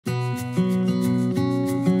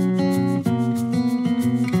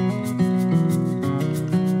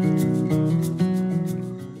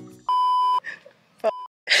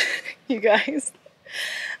You guys,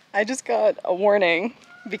 I just got a warning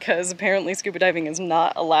because apparently scuba diving is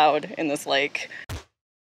not allowed in this lake.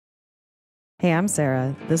 Hey, I'm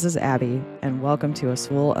Sarah, this is Abby, and welcome to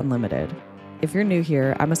Azul Unlimited. If you're new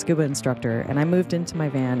here, I'm a scuba instructor, and I moved into my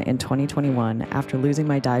van in 2021 after losing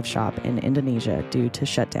my dive shop in Indonesia due to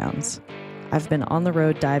shutdowns. I've been on the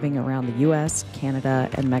road diving around the US, Canada,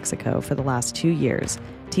 and Mexico for the last 2 years,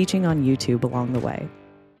 teaching on YouTube along the way.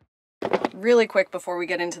 Really quick before we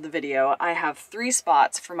get into the video, I have 3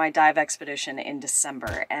 spots for my dive expedition in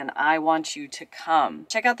December, and I want you to come.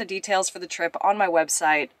 Check out the details for the trip on my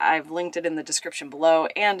website. I've linked it in the description below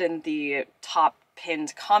and in the top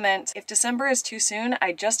pinned comment. If December is too soon,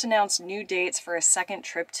 I just announced new dates for a second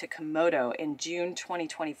trip to KOMODO in June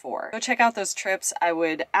 2024. Go check out those trips. I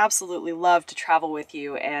would absolutely love to travel with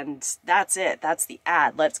you, and that's it. That's the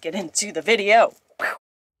ad. Let's get into the video.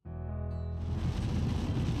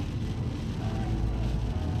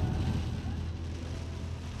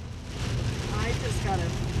 I just got a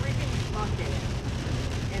freaking bucket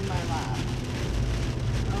in my lap.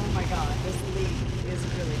 Oh my god, this leak is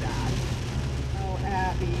really bad. Oh,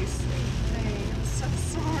 Abby, you sweet thing. I'm so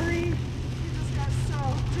sorry. You just got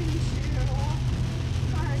soaked, didn't you?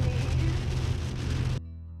 Honey.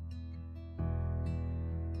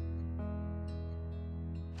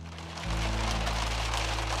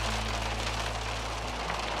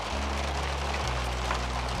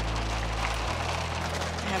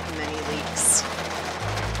 I have many leaks.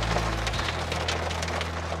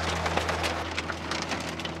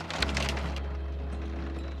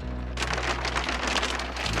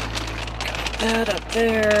 That up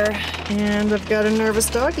there. And I've got a nervous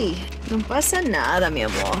doggy. No pasa nada, mi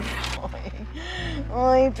amor.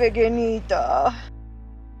 Ay, pequeñita.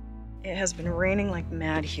 It has been raining like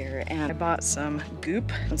mad here, and I bought some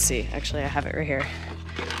goop. Let's see, actually I have it right here.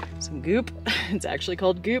 Some goop. It's actually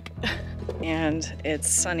called goop. And it's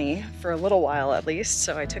sunny for a little while at least,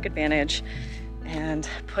 so I took advantage and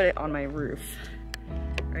put it on my roof.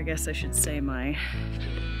 Or I guess I should say my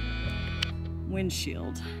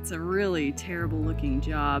windshield. It's a really terrible looking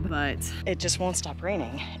job, but it just won't stop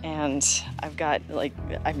raining. And I've got, like,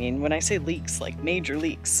 I mean, when I say leaks, like major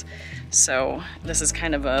leaks. So this is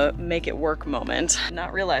kind of a make it work moment.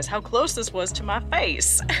 Not realize how close this was to my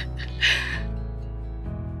face.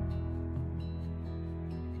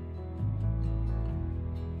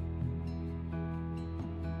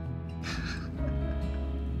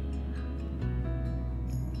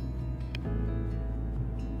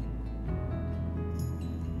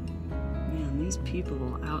 These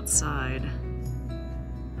people outside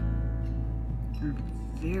are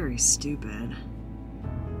very stupid.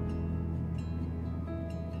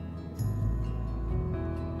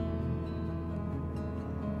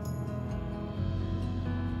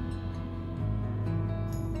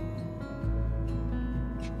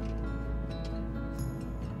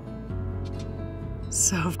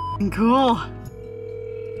 So f***ing cool.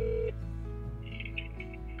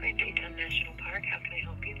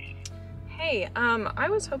 Hey, I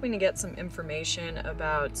was hoping to get some information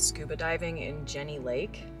about scuba diving in Jenny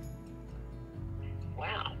Lake.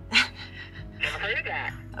 Wow. Never heard of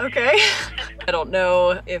that. Okay. I don't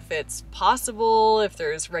know if it's possible, if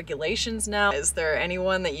there's regulations now. Is there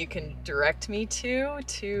anyone that you can direct me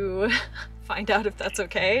to find out if that's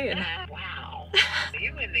okay? And wow.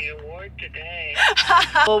 You win the award today.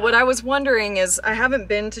 Well, what I was wondering is, I haven't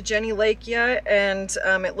been to Jenny Lake yet, and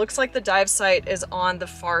it looks like the dive site is on the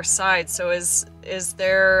far side. So is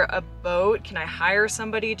there a boat? Can I hire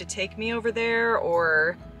somebody to take me over there,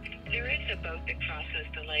 or? There is a boat that crosses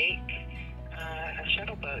the lake, a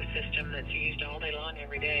shuttle boat system that's used all day long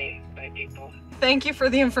every day by people. Thank you for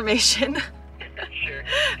the information. Sure.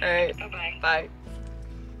 All right. Bye-bye. Bye.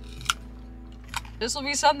 This will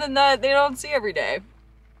be something that they don't see every day.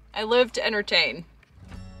 I live to entertain.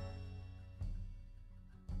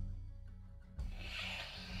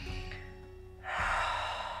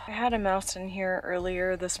 I had a mouse in here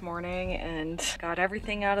earlier this morning and got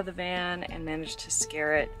everything out of the van and managed to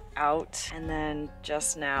scare it out. And then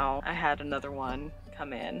just now I had another one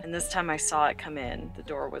come in. And this time I saw it come in, the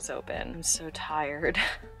door was open. I'm so tired.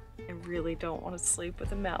 I really don't want to sleep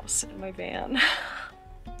with a mouse in my van.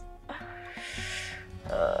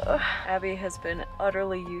 Abby has been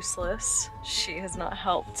utterly useless. She has not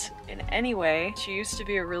helped in any way. She used to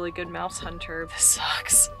be a really good mouse hunter. This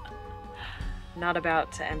sucks. Not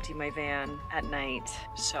about to empty my van at night,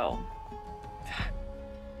 so.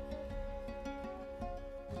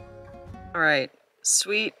 All right,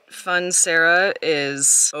 sweet, fun Sarah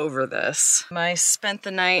is over this. I spent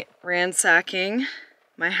the night ransacking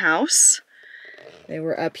my house. They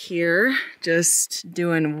were up here just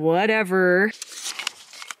doing whatever.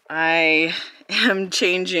 I am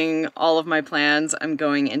changing all of my plans. I'm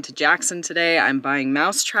going into Jackson today. I'm buying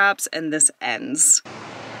mouse traps, and this ends.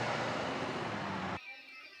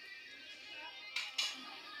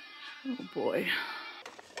 Oh boy.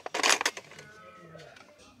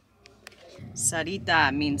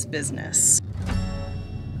 Sarita means business.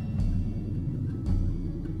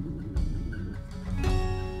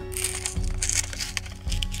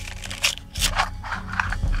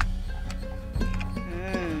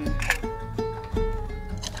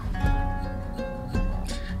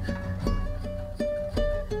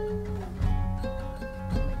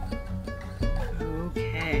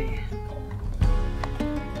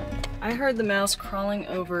 I heard the mouse crawling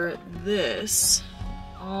over this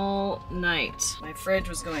all night. My fridge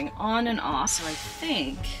was going on and off, so I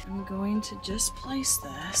think I'm going to just place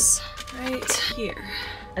this right here.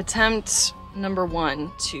 Attempt number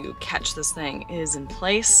 1 to catch this thing is in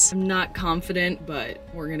place. I'm not confident, but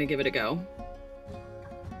we're gonna give it a go.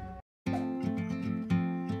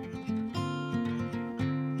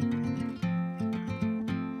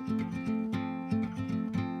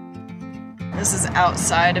 This is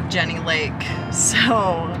outside of Jenny Lake,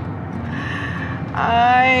 so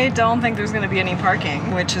I don't think there's gonna be any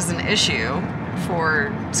parking, which is an issue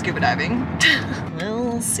for scuba diving.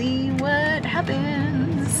 We'll see what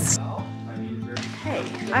happens. Hey,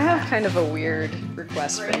 I have kind of a weird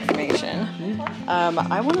request for information.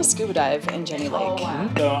 I want to scuba dive in Jenny Lake.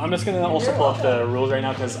 So I'm just gonna also pull up the rules right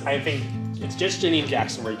now because I think it's just Jenny and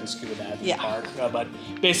Jackson where you can scuba dive in the park. But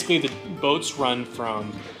basically the boats run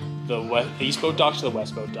from the east boat dock to the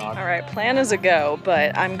west boat dock. All right, plan is a go,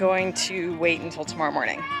 but I'm going to wait until tomorrow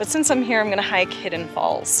morning. But since I'm here, I'm gonna hike Hidden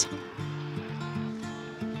Falls.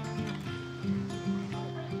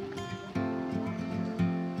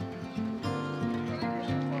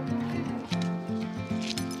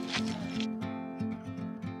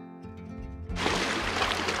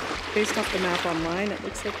 Based off the map online, it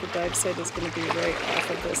looks like the dive site is going to be right off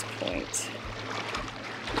of this point.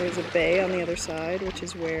 There's a bay on the other side, which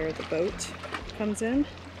is where the boat comes in,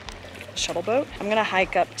 the shuttle boat. I'm going to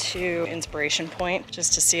hike up to Inspiration Point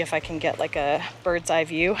just to see if I can get like a bird's eye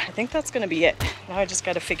view. I think that's going to be it. Now I just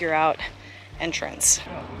got to figure out entrance.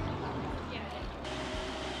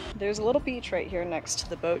 There's a little beach right here next to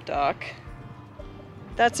the boat dock.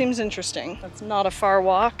 That seems interesting. It's not a far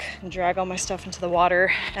walk. Drag all my stuff into the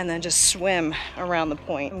water and then just swim around the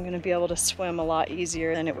point. I'm gonna be able to swim a lot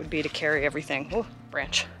easier than it would be to carry everything. Oh,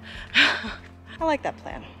 branch. I like that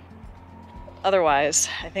plan. Otherwise,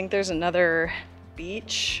 I think there's another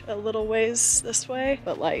beach a little ways this way,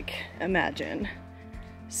 but like, imagine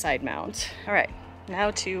side mount. All right,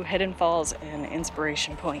 now to Hidden Falls and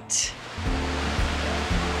Inspiration Point.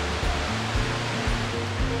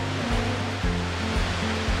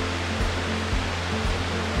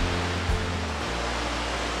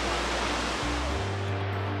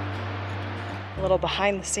 A little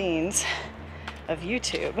behind the scenes of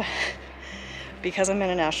YouTube. Because I'm in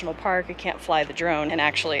a national park, I can't fly the drone, and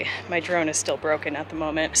actually my drone is still broken at the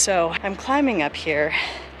moment. So I'm climbing up here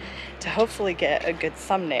to hopefully get a good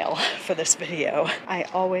thumbnail for this video. I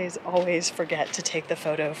always forget to take the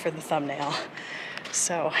photo for the thumbnail.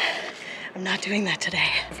 So I'm not doing that today.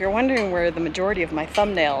 If you're wondering where the majority of my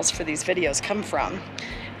thumbnails for these videos come from,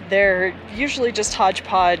 they're usually just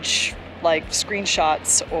hodgepodge like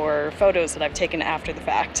screenshots or photos that I've taken after the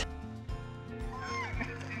fact.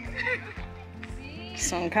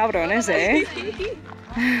 Son cabrones, eh?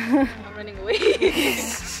 I'm running away.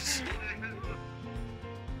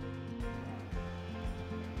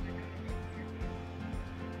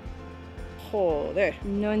 Joder.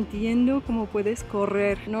 No entiendo cómo puedes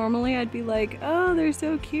correr. Normally I'd be like, oh, they're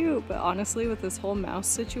so cute. But honestly, with this whole mouse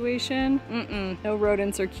situation, no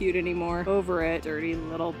rodents are cute anymore. Over it. Dirty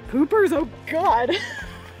little poopers. Oh God.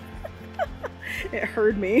 It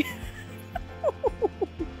hurt me.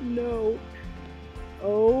 No.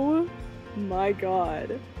 Oh my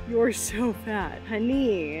God. You're so fat.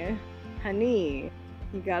 Honey. Honey.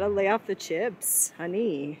 You gotta lay off the chips.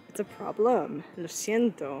 Honey. It's a problem. Lo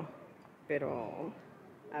siento. Pero,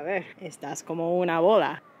 a ver, estás como una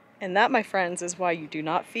bola. And that, my friends, is why you do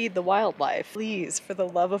not feed the wildlife. Please, for the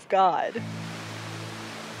love of God.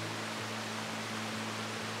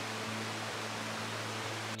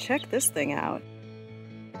 Check this thing out.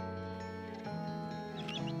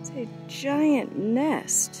 It's a giant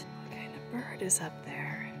nest. What kind of bird is up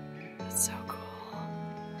there? That's so cool.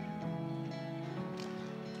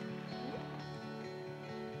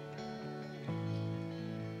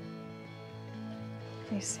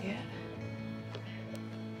 You see it?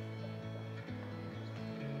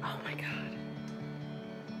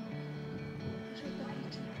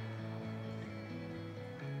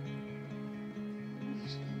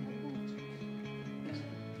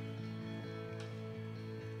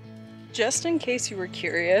 Just in case you were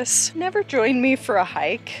curious, never join me for a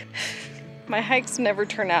hike. My hikes never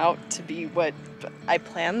turn out to be what I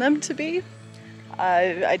plan them to be.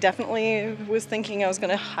 I definitely was thinking I was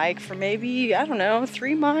gonna hike for maybe, I don't know,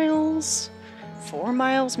 3 miles, 4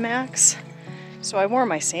 miles max. So I wore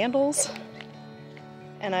my sandals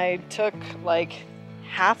and I took like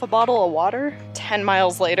half a bottle of water. 10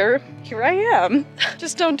 miles later, here I am.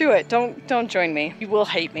 Just don't do it. Don't join me. You will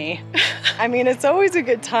hate me. I mean, it's always a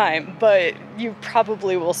good time, but you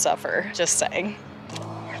probably will suffer. Just saying.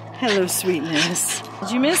 Hello, sweetness.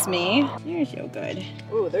 Did you miss me? You're so good.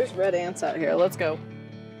 Ooh, there's red ants out here. Let's go.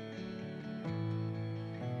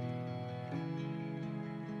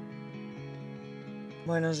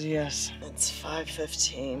 Buenos dias. It's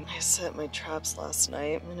 5:15. I set my traps last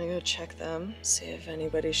night. I'm gonna go check them, see if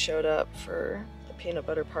anybody showed up for the peanut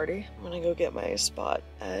butter party. I'm gonna go get my spot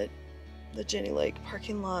at the Jenny Lake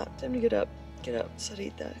parking lot. Time to get up. Get up,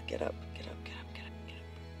 Sarita. Get up, get up, get up, get up, get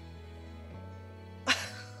up.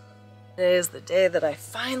 Today is the day that I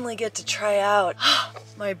finally get to try out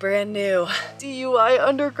my brand new DUI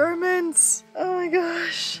undergarments. Oh my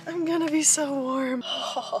gosh, I'm gonna be so warm.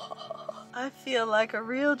 I feel like a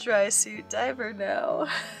real dry suit diver now.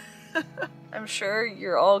 I'm sure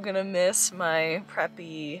you're all gonna miss my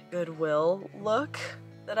preppy Goodwill look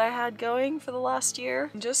that I had going for the last year.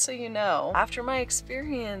 And just so you know, after my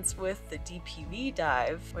experience with the DPV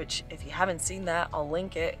dive, which if you haven't seen that, I'll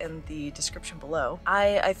link it in the description below,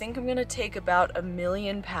 I think I'm gonna take about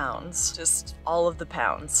 1,000,000 pounds, just all of the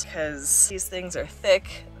pounds, because these things are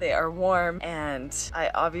thick, they are warm, and I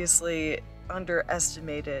obviously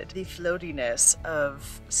underestimated the floatiness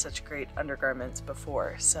of such great undergarments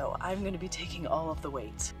before, so I'm gonna be taking all of the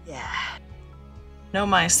weight. Yeah. No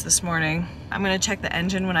mice this morning. I'm gonna check the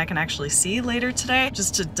engine when I can actually see later today,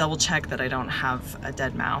 just to double check that I don't have a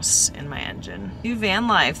dead mouse in my engine. New van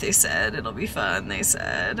life, they said. It'll be fun, they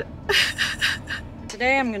said.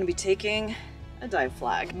 Today I'm gonna be taking a dive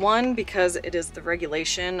flag. 1, because it is the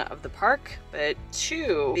regulation of the park, but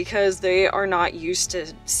 2, because they are not used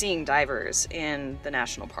to seeing divers in the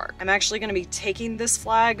national park. I'm actually gonna be taking this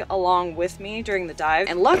flag along with me during the dive,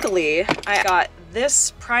 and luckily I got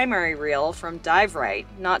this primary reel from Rite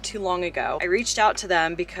not too long ago. I reached out to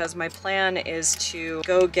them because my plan is to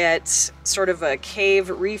go get sort of a cave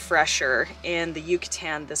refresher in the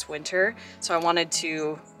Yucatan this winter, so I wanted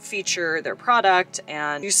to feature their product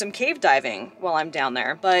and do some cave diving while I'm down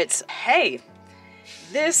there. But hey,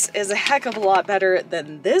 this is a heck of a lot better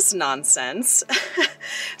than this nonsense.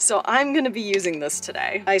 So I'm gonna be using this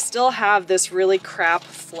today. I still have this really crap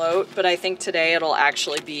float, but I think today it'll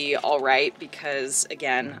actually be all right because,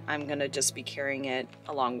 again, I'm gonna just be carrying it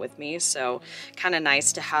along with me. So kind of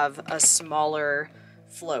nice to have a smaller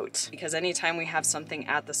float, because anytime we have something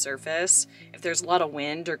at the surface, if there's a lot of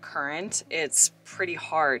wind or current, it's pretty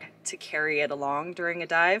hard to carry it along during a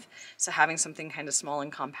dive. So having something kind of small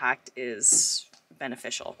and compact is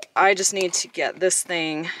beneficial. I just need to get this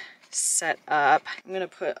thing set up. I'm gonna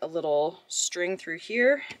put a little string through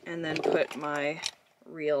here and then put my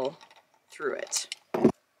reel through it.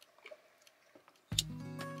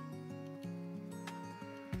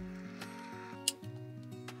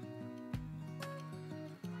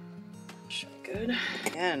 Good.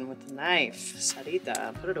 Again with the knife.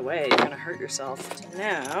 Sarita, put it away. You're gonna hurt yourself.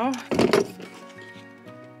 Now,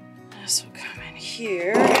 this will come in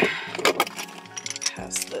here.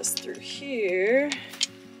 Pass this through here.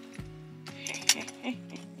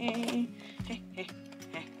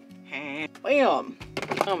 Bam!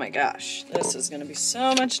 Oh my gosh, this is gonna be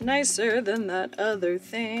so much nicer than that other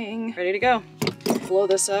thing. Ready to go. Blow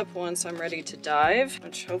this up once I'm ready to dive,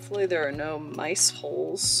 which hopefully there are no mice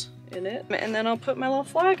holes in it. And then I'll put my little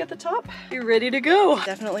flag at the top. Be ready to go.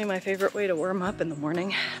 Definitely my favorite way to warm up in the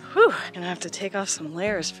morning. Whew, gonna have to take off some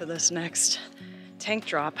layers for this next tank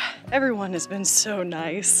drop. Everyone has been so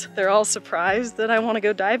nice. They're all surprised that I want to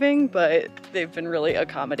go diving, but they've been really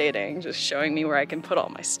accommodating, just showing me where I can put all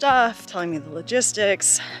my stuff, telling me the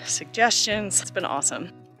logistics, suggestions. It's been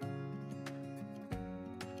awesome.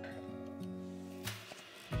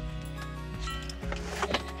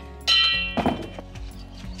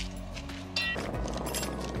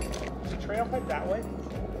 Trailhead that way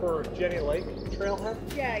for Jenny Lake trailhead?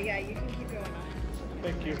 Yeah, you can keep going on.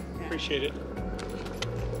 Thank you. Yeah. Appreciate it.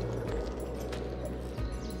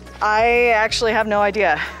 I actually have no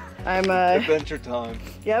idea. I'm Adventure time.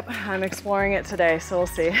 Yep, I'm exploring it today, so we'll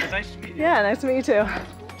see. Nice to meet you. Yeah, nice to meet you too.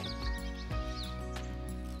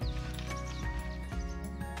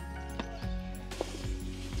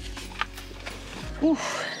 Ooh,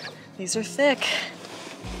 these are thick.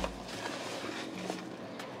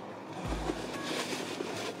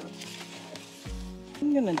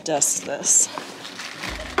 I'm gonna dust this.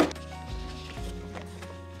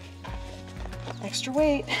 Extra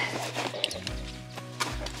weight.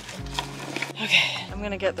 Okay, I'm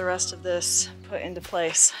gonna get the rest of this put into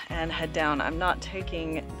place and head down. I'm not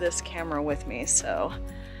taking this camera with me, so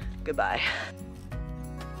goodbye.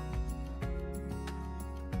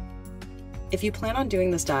 If you plan on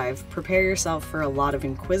doing this dive, prepare yourself for a lot of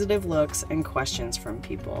inquisitive looks and questions from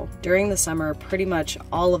people. During the summer, pretty much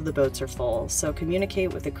all of the boats are full, so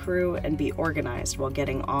communicate with the crew and be organized while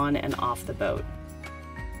getting on and off the boat.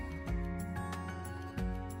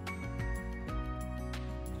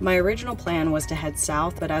 My original plan was to head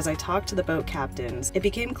south, but as I talked to the boat captains, it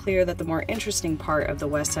became clear that the more interesting part of the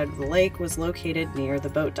west side of the lake was located near the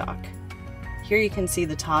boat dock. Here you can see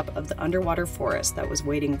the top of the underwater forest that was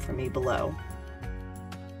waiting for me below.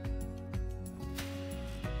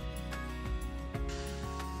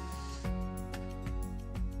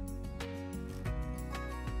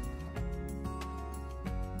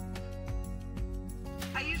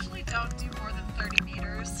 I usually don't do more than 30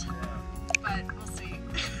 meters, but we'll see.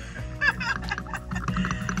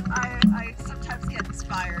 I sometimes get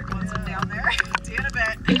inspired once I'm down there. See you in a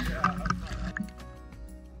bit.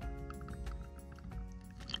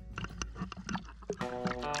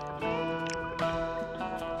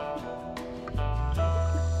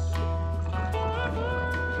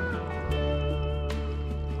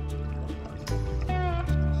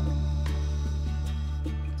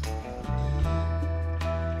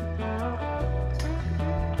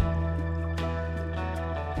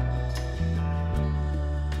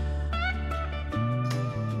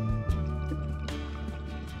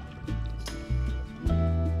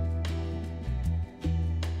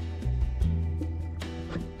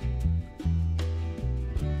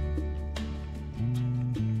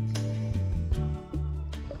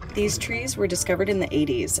 These trees were discovered in the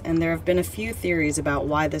 80s, and there have been a few theories about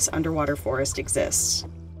why this underwater forest exists.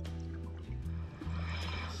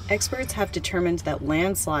 Experts have determined that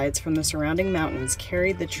landslides from the surrounding mountains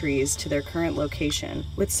carried the trees to their current location,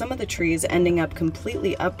 with some of the trees ending up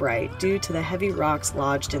completely upright due to the heavy rocks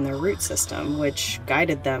lodged in their root system, which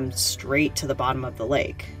guided them straight to the bottom of the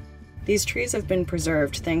lake. These trees have been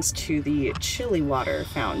preserved thanks to the chilly water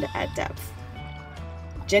found at depth.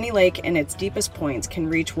 Jenny Lake and its deepest points can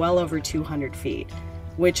reach well over 200 feet,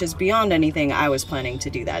 which is beyond anything I was planning to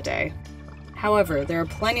do that day. However, there are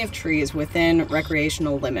plenty of trees within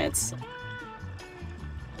recreational limits.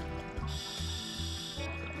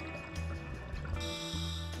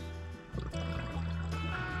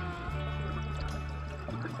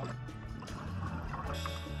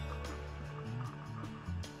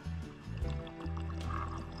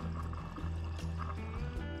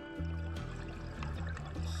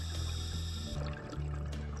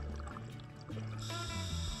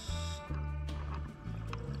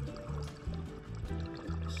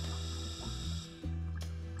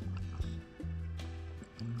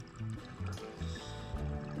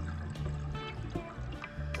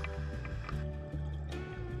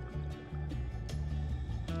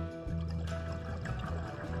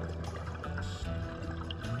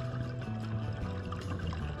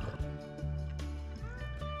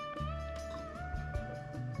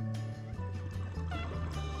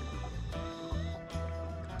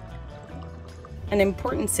 An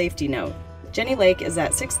important safety note. Jenny Lake is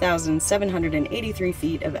at 6,783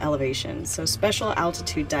 feet of elevation, so special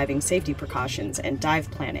altitude diving safety precautions and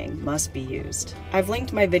dive planning must be used. I've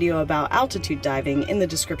linked my video about altitude diving in the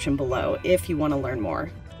description below if you want to learn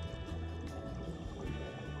more.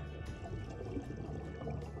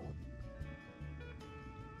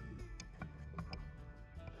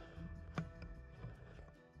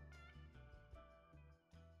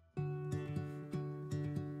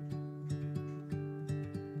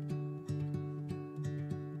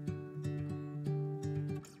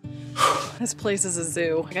 This place is a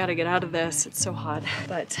zoo. I gotta get out of this. It's so hot,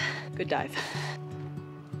 but good dive.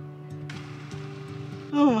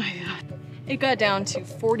 Oh my God. It got down to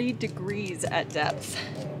 40 degrees at depth,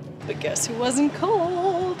 but guess who wasn't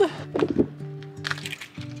cold?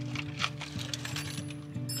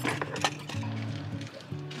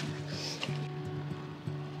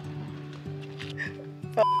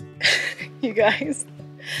 You guys,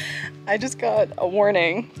 I just got a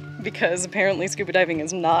warning because apparently scuba diving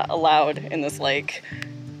is not allowed in this lake.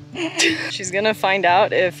 She's gonna find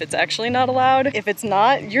out if it's actually not allowed. If it's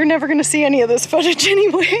not, you're never gonna see any of this footage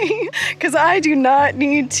anyway, because I do not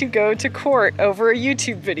need to go to court over a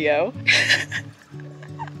YouTube video.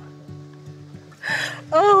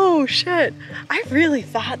 Oh shit. I really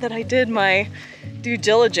thought that I did my due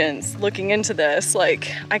diligence looking into this.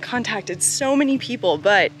 Like, I contacted so many people,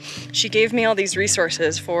 but she gave me all these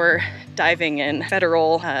resources for diving in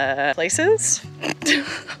federal places.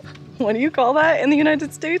 What do you call that in the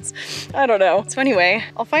United States? I don't know. So anyway,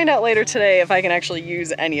 I'll find out later today if I can actually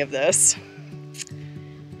use any of this.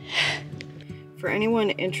 For anyone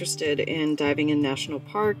interested in diving in national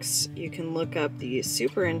parks, you can look up the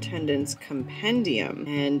Superintendent's Compendium,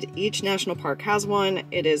 and each national park has one.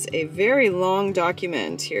 It is a very long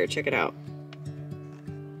document. Here, check it out.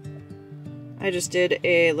 I just did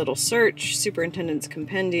a little search, Superintendent's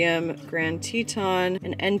Compendium, Grand Teton,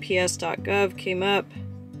 and nps.gov came up.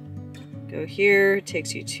 Go here, it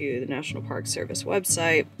takes you to the National Park Service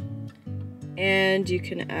website, and you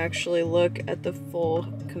can actually look at the full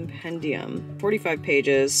compendium. 45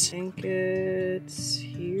 pages. I think it's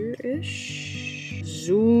here-ish.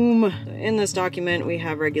 Zoom. In this document, we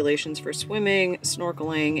have regulations for swimming,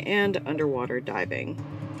 snorkeling, and underwater diving.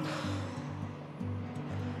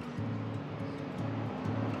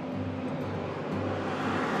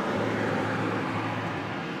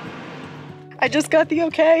 I just got the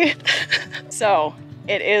okay. So,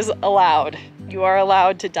 it is allowed. You are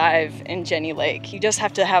allowed to dive in Jenny Lake. You just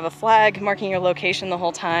have to have a flag marking your location the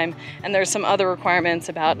whole time, and there's some other requirements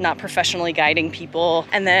about not professionally guiding people,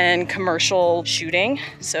 and then commercial shooting.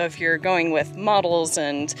 So if you're going with models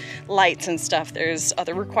and lights and stuff, there's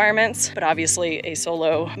other requirements, but obviously a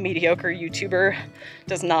solo mediocre YouTuber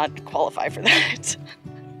does not qualify for that.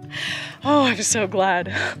 Oh, I'm so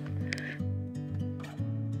glad.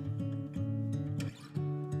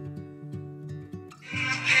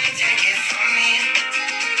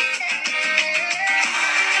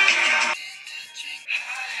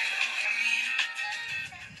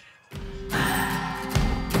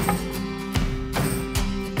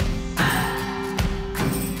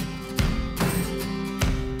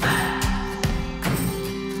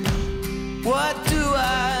 What do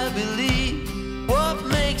I believe? What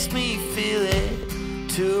makes me feel it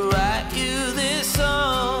to write you this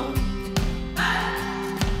song?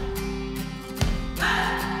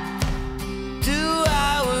 2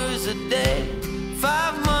 hours a day